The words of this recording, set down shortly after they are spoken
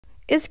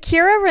Is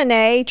Kyra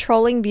Renee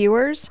trolling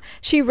viewers?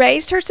 She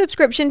raised her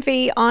subscription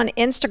fee on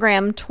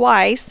Instagram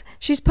twice.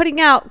 She's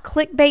putting out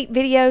clickbait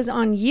videos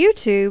on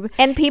YouTube,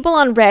 and people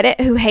on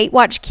Reddit who hate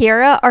watch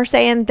Kyra are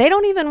saying they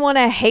don't even want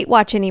to hate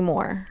watch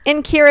anymore.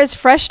 In Kyra's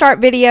Fresh Start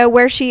video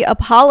where she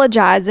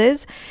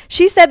apologizes,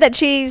 she said that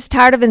she's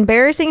tired of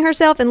embarrassing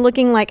herself and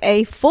looking like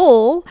a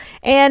fool,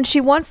 and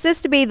she wants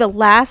this to be the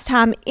last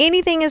time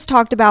anything is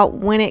talked about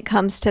when it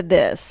comes to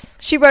this.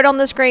 She wrote on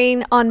the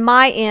screen, "On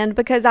my end,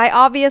 because I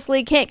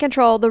obviously can't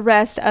control the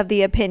rest of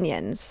the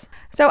opinions."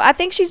 So I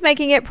think she's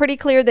making it pretty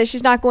clear that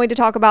she's not going to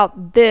talk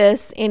about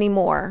this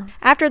anymore.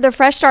 After the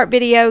Fresh Start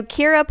video,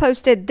 Kyra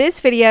posted this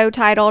video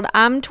titled,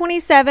 "I'm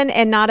 27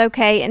 and not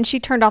okay," and she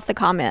turned off the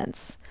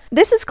comments.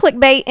 This is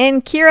clickbait,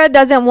 and Kyra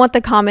doesn't want the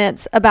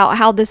comments about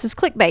how this is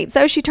clickbait,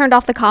 so she turned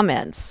off the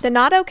comments. The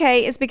not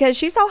okay is because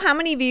she saw how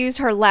many views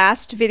her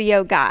last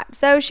video got,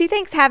 so she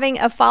thinks having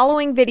a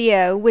following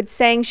video with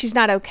saying she's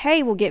not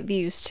okay will get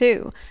views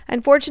too.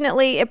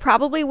 Unfortunately, it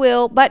probably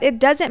will, but it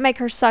doesn't make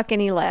her suck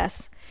any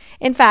less.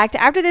 In fact,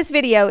 after this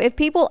video, if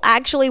people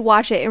actually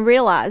watch it and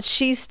realize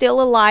she's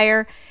still a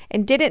liar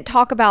and didn't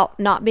talk about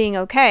not being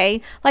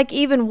okay, like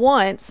even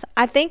once,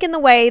 I think in the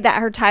way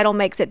that her title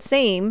makes it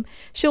seem,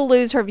 she'll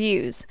lose her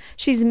views.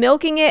 She's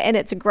milking it and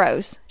it's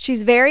gross.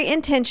 She's very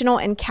intentional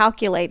and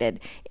calculated.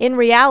 In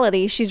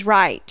reality, she's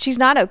right. She's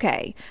not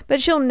okay,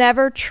 but she'll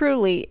never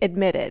truly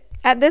admit it.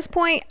 At this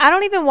point, I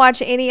don't even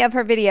watch any of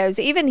her videos,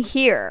 even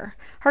here.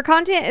 Her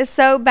content is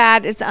so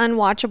bad it's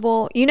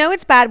unwatchable. You know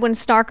it's bad when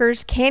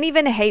snarkers can't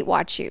even hate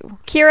watch you.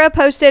 Kyra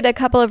posted a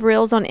couple of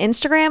reels on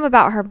Instagram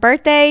about her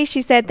birthday.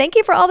 She said, "Thank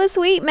you for all the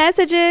sweet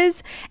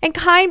messages and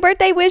kind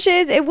birthday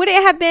wishes. It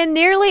wouldn't have been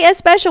nearly as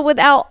special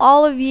without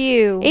all of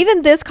you."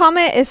 Even this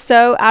comment is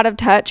so out of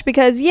touch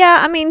because,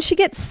 yeah, I mean, she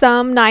gets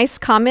some nice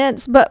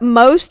comments, but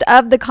most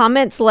of the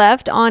comments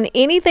left on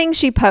anything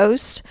she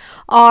posts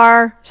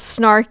are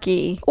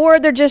snarky, or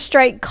they're just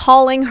straight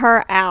calling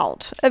her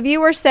out. A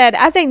viewer said,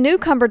 "As a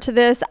newcomer to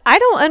this, I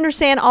don't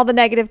understand all the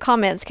negative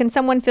comments. Can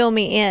someone fill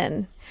me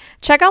in?"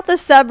 Check out the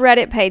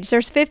subreddit page.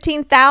 There's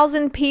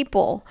 15,000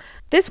 people.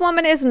 This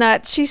woman is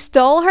nuts. She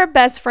stole her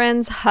best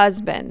friend's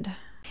husband.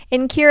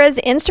 In Kyra's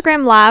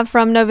Instagram live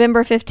from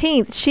November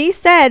 15th, she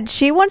said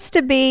she wants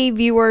to be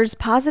viewers'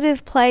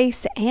 positive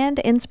place and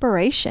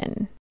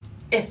inspiration.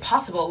 If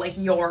possible, like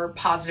your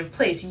positive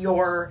place, I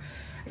feel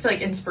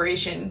like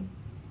inspiration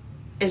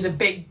is a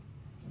big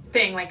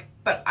thing,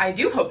 but I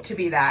do hope to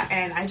be that.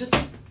 And I just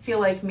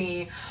feel like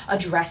me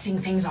addressing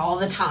things all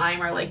the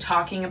time, or like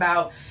talking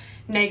about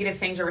negative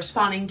things or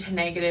responding to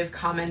negative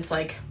comments,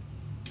 like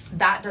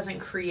that doesn't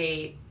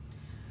create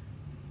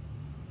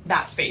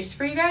that space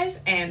for you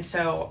guys. And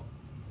so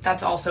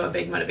that's also a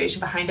big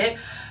motivation behind it.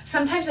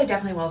 Sometimes I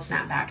definitely will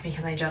snap back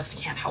because I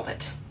just can't help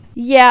it.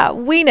 Yeah,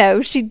 we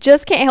know. She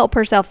just can't help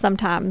herself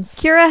sometimes.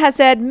 Kyra has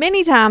said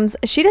many times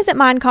she doesn't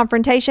mind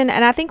confrontation,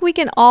 and I think we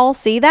can all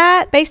see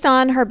that based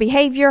on her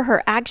behavior,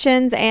 her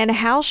actions, and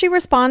how she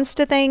responds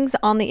to things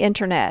on the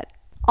internet.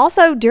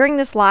 Also, during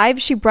this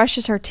live, she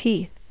brushes her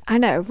teeth. I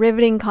know,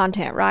 riveting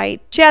content,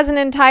 right? She has an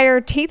entire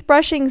teeth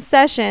brushing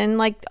session,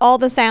 like all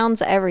the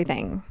sounds,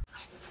 everything.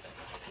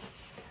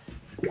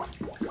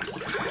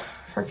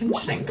 Freaking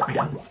sink,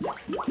 man.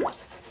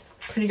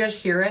 Can you guys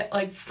hear it,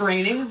 like,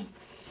 draining?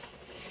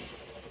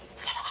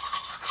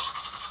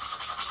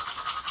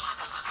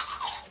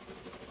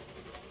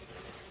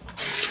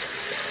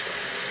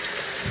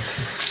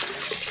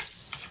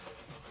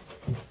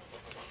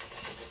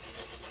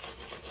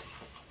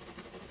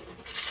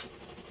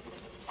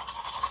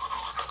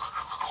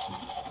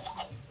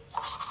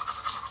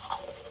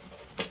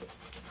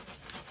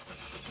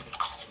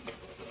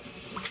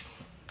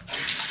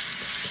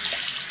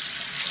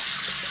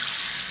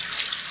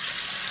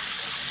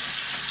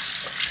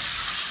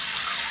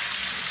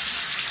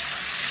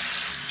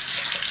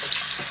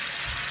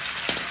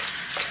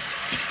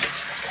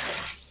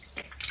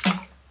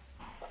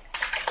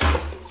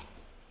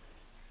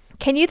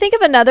 Can you think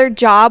of another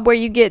job where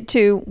you get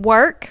to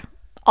work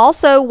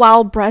also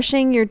while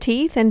brushing your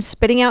teeth and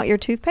spitting out your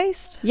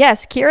toothpaste?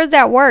 Yes, Kyra's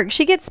at work.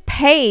 She gets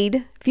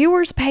paid.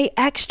 Viewers pay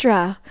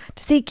extra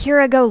to see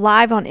Kyra go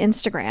live on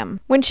Instagram.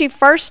 When she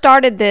first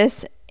started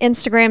this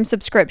Instagram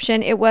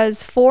subscription, it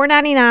was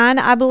 $4.99,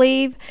 I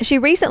believe. She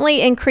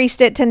recently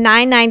increased it to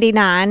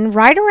 $9.99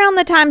 right around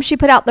the time she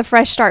put out the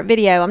Fresh Start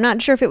video. I'm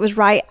not sure if it was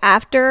right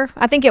after.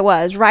 I think it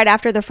was right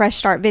after the Fresh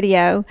Start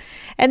video.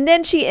 And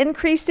then she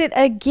increased it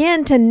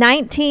again to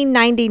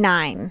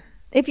 $19.99.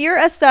 If you're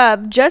a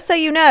sub, just so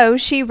you know,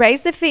 she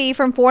raised the fee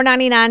from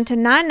 $4.99 to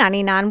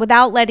 $9.99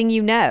 without letting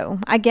you know.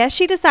 I guess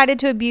she decided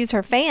to abuse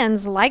her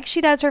fans like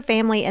she does her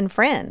family and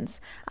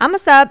friends. I'm a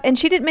sub and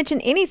she didn't mention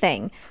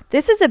anything.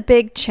 This is a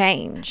big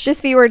change.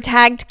 This viewer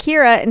tagged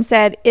Kyra and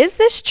said, "Is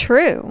this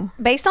true?"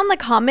 Based on the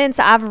comments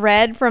I've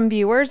read from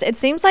viewers, it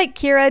seems like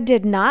Kyra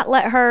did not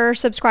let her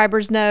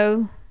subscribers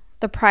know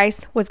the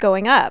price was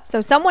going up.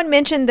 So someone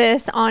mentioned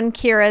this on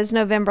Kyra's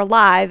November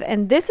live,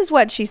 and this is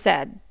what she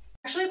said.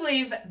 I actually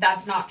believe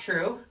that's not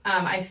true.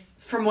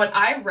 From what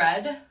I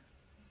read,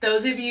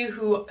 those of you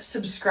who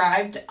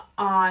subscribed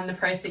on the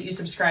price that you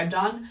subscribed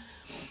on,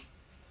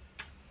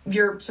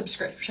 your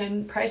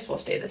subscription price will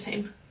stay the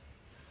same.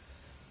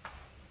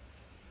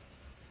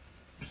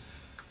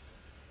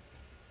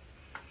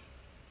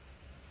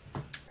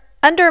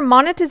 Under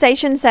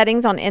monetization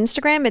settings on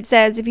Instagram, it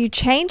says if you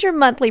change your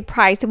monthly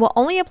price, it will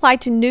only apply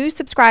to new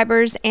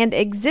subscribers, and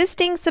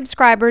existing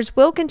subscribers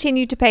will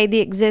continue to pay the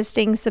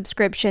existing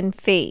subscription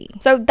fee.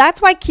 So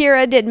that's why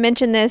Kyra did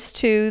mention this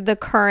to the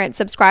current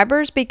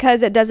subscribers,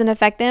 because it doesn't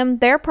affect them.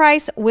 Their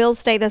price will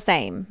stay the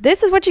same.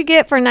 This is what you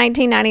get for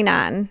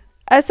 $19.99.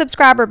 A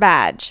subscriber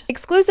badge,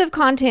 exclusive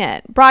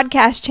content,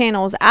 broadcast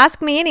channels,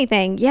 ask me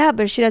anything. Yeah,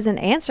 but she doesn't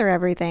answer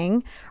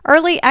everything.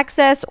 Early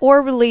access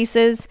or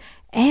releases,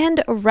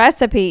 and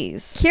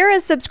recipes.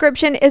 Kyra's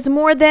subscription is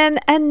more than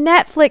a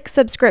Netflix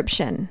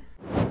subscription.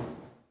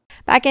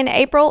 Back in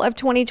April of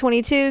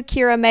 2022,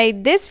 Kyra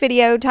made this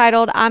video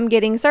titled "I'm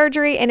Getting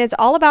Surgery," and it's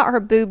all about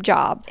her boob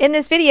job. In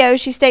this video,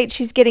 she states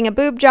she's getting a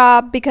boob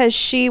job because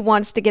she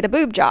wants to get a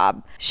boob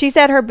job. She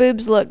said her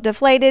boobs look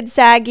deflated,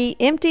 saggy,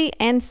 empty,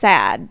 and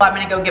sad. I'm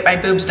gonna go get my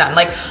boobs done.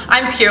 Like,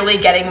 I'm purely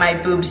getting my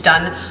boobs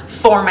done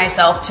for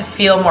myself to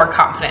feel more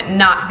confident,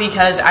 not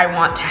because I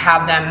want to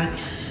have them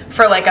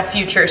for like a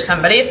future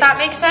somebody, if that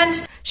makes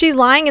sense. She's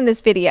lying in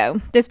this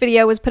video. This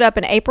video was put up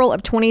in April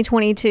of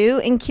 2022,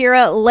 and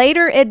Kyra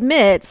later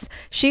admits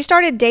she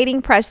started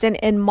dating Preston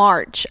in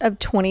March of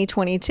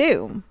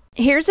 2022.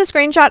 Here's a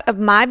screenshot of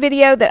my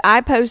video that I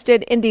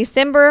posted in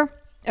December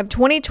of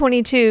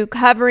 2022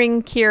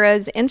 covering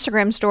Kyra's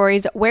Instagram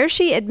stories, where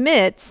she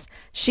admits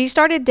she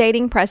started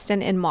dating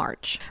Preston in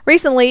March.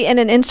 Recently, in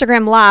an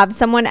Instagram live,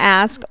 someone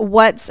asked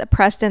what's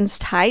Preston's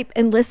type,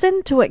 and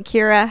listen to what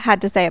Kyra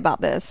had to say about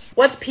this.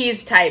 What's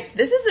P's type?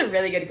 This is a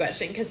really good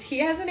question because he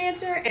has an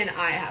answer and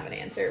I have an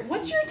answer.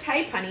 What's your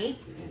type, honey?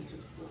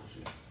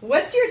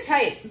 What's your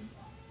type?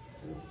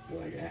 I feel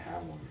like I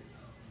have one.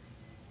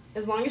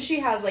 As long as she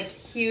has like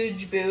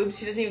huge boobs,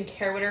 she doesn't even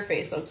care what her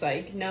face looks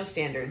like. No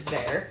standards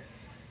there.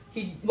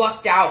 He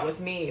lucked out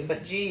with me,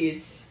 but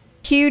geez.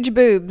 Huge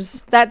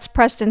boobs. That's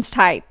Preston's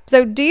type.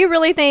 So do you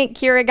really think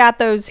Kyra got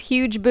those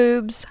huge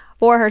boobs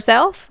for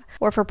herself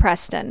or for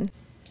Preston?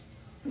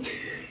 He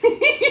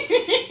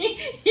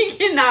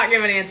cannot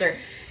give an answer.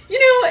 You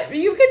know,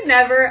 you could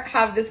never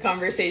have this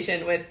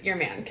conversation with your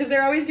man because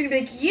they're always going to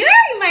be like, you're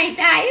my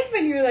type.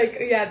 And you're like,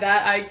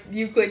 yeah,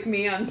 you click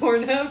me on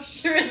Pornhub?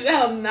 Sure as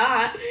hell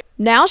not.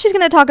 Now she's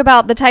going to talk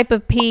about the type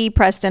of pee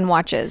Preston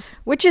watches,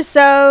 which is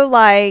so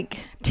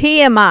like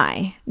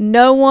TMI.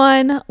 No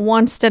one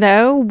wants to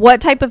know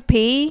what type of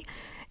pee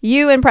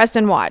you and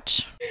Preston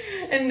watch.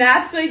 And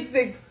that's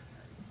like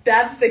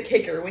that's the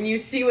kicker. When you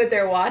see what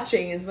they're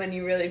watching is when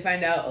you really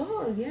find out,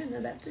 oh, yeah, no,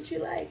 that's what you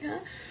like, huh?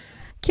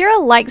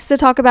 Kyra likes to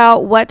talk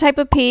about what type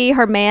of pee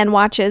her man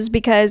watches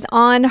because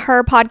on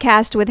her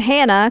podcast with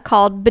Hannah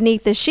called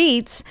Beneath the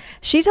Sheets,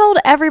 she told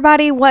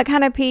everybody what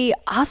kind of pee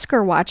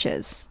Oscar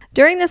watches.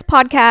 During this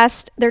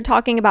podcast, they're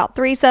talking about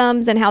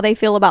threesomes and how they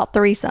feel about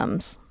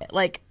threesomes.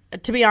 Like,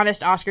 to be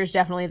honest, Oscar's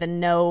definitely the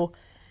no,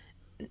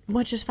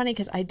 which is funny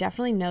because I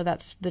definitely know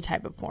that's the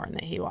type of porn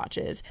that he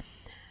watches.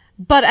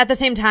 But at the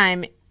same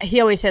time,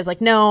 he always says,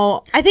 like,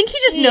 no, I think he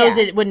just knows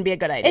it wouldn't be a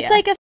good idea. It's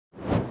like a...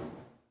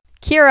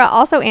 Kyra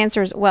also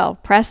answers, well,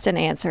 Preston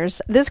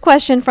answers, this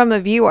question from a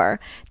viewer.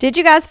 Did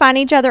you guys find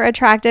each other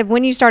attractive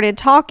when you started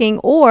talking,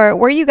 or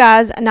were you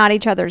guys not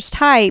each other's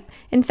type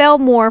and fell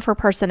more for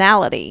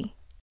personality?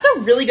 That's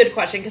a really good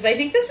question because I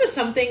think this was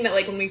something that,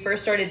 like, when we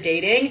first started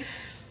dating,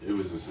 it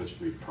was such a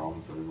big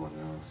problem for everyone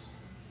else.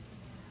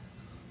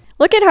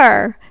 Look at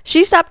her.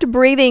 She stopped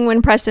breathing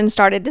when Preston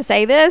started to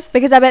say this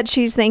because I bet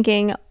she's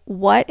thinking,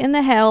 what in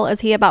the hell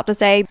is he about to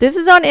say? This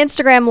is on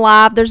Instagram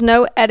Live. There's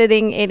no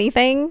editing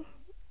anything.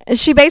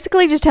 She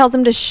basically just tells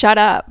him to shut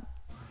up.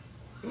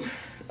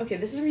 Okay,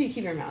 this is where you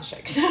keep your mouth shut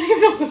because I don't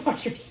even know what the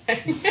fuck you're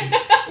saying.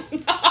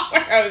 That's not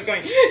where I was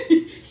going.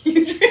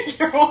 You drink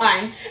your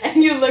wine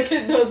and you look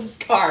at those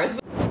scars.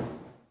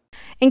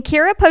 And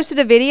Kyra posted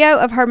a video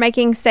of her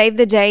making save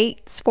the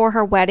dates for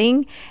her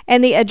wedding,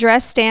 and the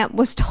address stamp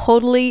was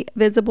totally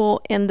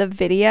visible in the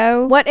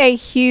video. What a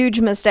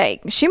huge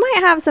mistake. She might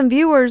have some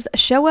viewers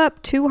show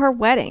up to her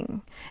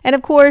wedding. And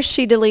of course,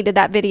 she deleted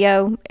that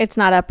video. It's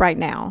not up right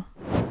now.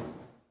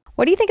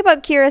 What do you think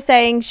about Kyra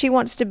saying she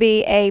wants to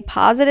be a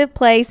positive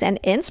place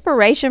and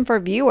inspiration for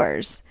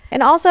viewers?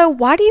 And also,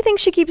 why do you think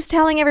she keeps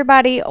telling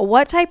everybody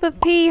what type of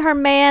pee her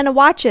man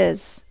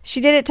watches? She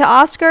did it to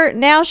Oscar,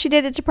 now she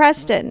did it to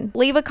Preston.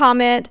 Leave a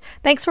comment.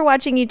 Thanks for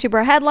watching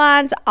YouTuber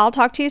Headlines. I'll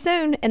talk to you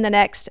soon in the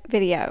next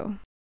video.